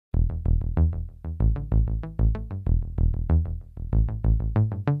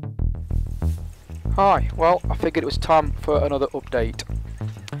Hi, well, I figured it was time for another update.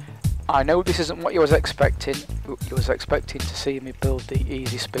 I know this isn't what you was expecting. You was expecting to see me build the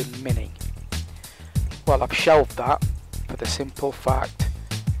Easy Spin Mini. Well, I've shelved that for the simple fact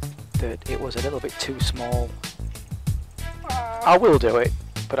that it was a little bit too small. I will do it,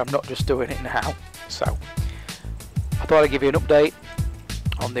 but I'm not just doing it now. So, I thought I'd give you an update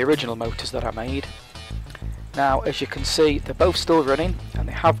on the original motors that I made. Now, as you can see, they're both still running, and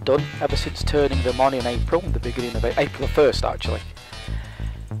they have done ever since turning them on in April, the beginning of April the 1st actually.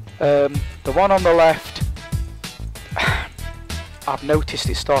 The one on the left, I've noticed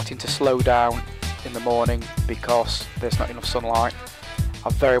it's starting to slow down in the morning because there's not enough sunlight. I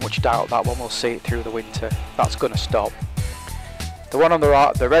very much doubt that one will see it through the winter. That's going to stop. The one on the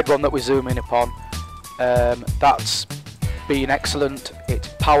right, the red one that we're zooming upon, that's been excellent. It's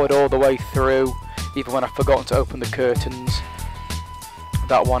powered all the way through, even when I've forgotten to open the curtains.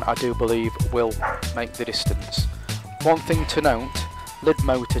 That one I do believe will make the distance. One thing to note, Lid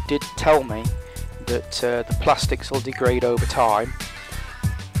Motor did tell me that the plastics will degrade over time.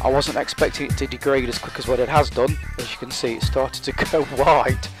 I wasn't expecting it to degrade as quick as what it has done. As you can see, it started to go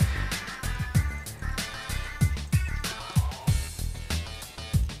white.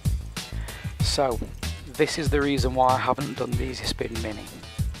 So, this is the reason why I haven't done the Easy Spin Mini.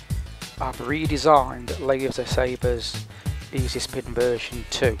 I've redesigned Laser Saber's Easy Spin version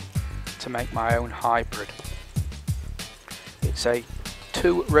 2 to make my own hybrid. It's a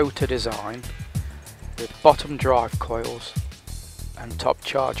 2-rotor design with bottom drive coils and top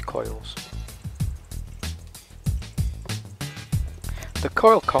charge coils. The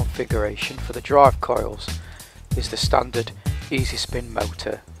coil configuration for the drive coils is the standard Easy Spin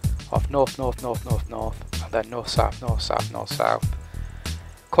motor of north, north, north, north, north, and then north, south, north, south, north, south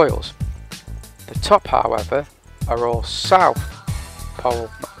coils. The top, however, are all south pole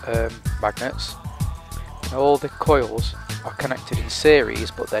magnets, and all the coils are connected in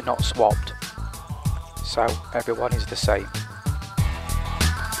series, but they're not swapped, so everyone is the same.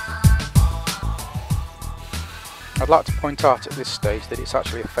 I'd like to point out at this stage that it's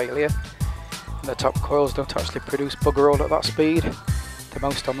actually a failure, and the top coils don't actually produce bugger all at that speed. The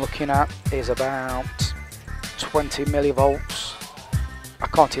most I'm looking at is about 20 millivolts. I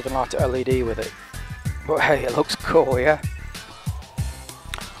can't even light an LED with it, but hey, it looks cool, yeah?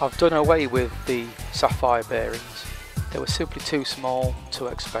 I've done away with the sapphire bearings. They were simply too small, too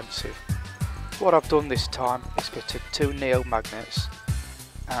expensive. What I've done this time is fitted 2 neo magnets,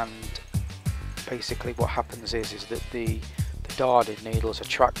 and basically what happens is that the darding needles are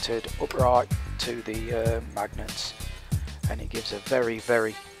attracted upright to the magnets, and it gives a very,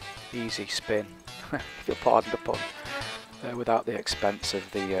 very easy spin, if you'll pardon the pun, without the expense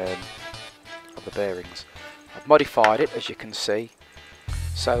of the bearings. I've modified it, as you can see,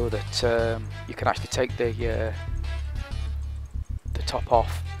 so that you can actually take the top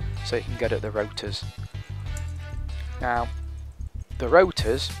off, so you can get at the rotors. Now, the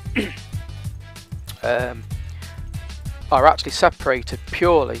rotors are actually separated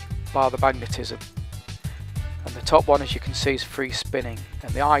purely by the magnetism, and the top one, as you can see, is free spinning.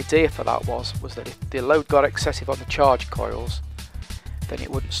 And the idea for that was that if the load got excessive on the charge coils, then it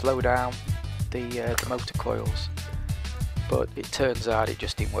wouldn't slow down the motor coils. But it turns out it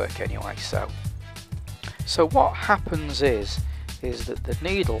just didn't work anyway. So what happens is that the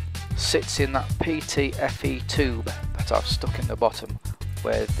needle sits in that PTFE tube that I've stuck in the bottom,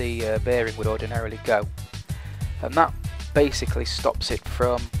 where the bearing would ordinarily go, and that basically stops it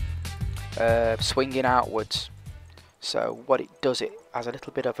from swinging outwards. So what it does, it has a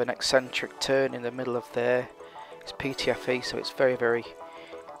little bit of an eccentric turn in the middle of there. It's PTFE, so it's very, very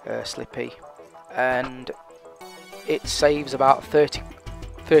slippy, and it saves about 30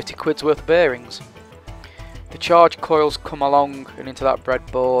 quid's worth of bearings. The charge coils come along and into that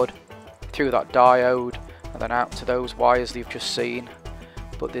breadboard, through that diode, and then out to those wires that you've just seen,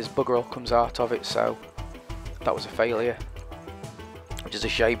 but this bugger all comes out of it, so that was a failure, which is a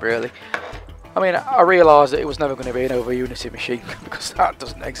shame really. I mean, I realised that it was never going to be an over unity machine because that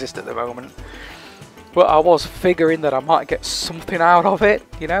doesn't exist at the moment, but I was figuring that I might get something out of it,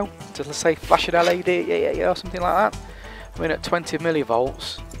 you know, to, let's say, flash an LED, yeah, or something like that. I mean, at 20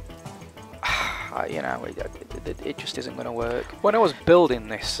 millivolts, you know, it just isn't going to work. When I was building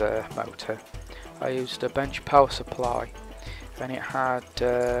this motor, I used a bench power supply, and it had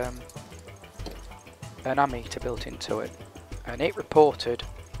an ammeter built into it, and it reported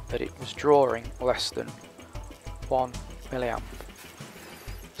that it was drawing less than 1 milliamp.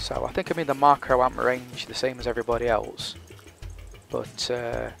 So I think I'm in the microamp range, the same as everybody else, but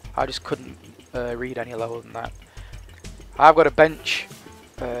I just couldn't read any lower than that. I've got a bench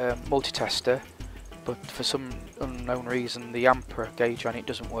multi-tester but for some unknown reason the ampere gauge on it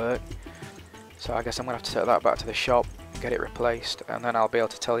doesn't work. So I guess I'm going to have to take that back to the shop, get it replaced, and then I'll be able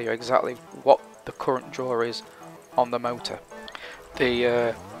to tell you exactly what the current draw is on the motor.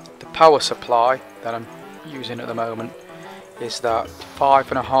 The power supply that I'm using at the moment is that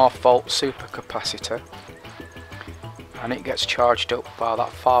 5.5 volt supercapacitor, and it gets charged up by that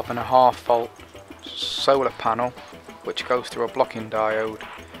 5.5 volt solar panel, which goes through a blocking diode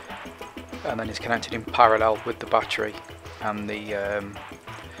and then is connected in parallel with the battery and the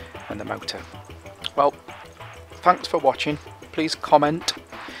motor. Well, thanks for watching. Please comment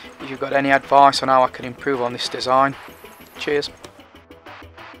if you've got any advice on how I can improve on this design. Cheers.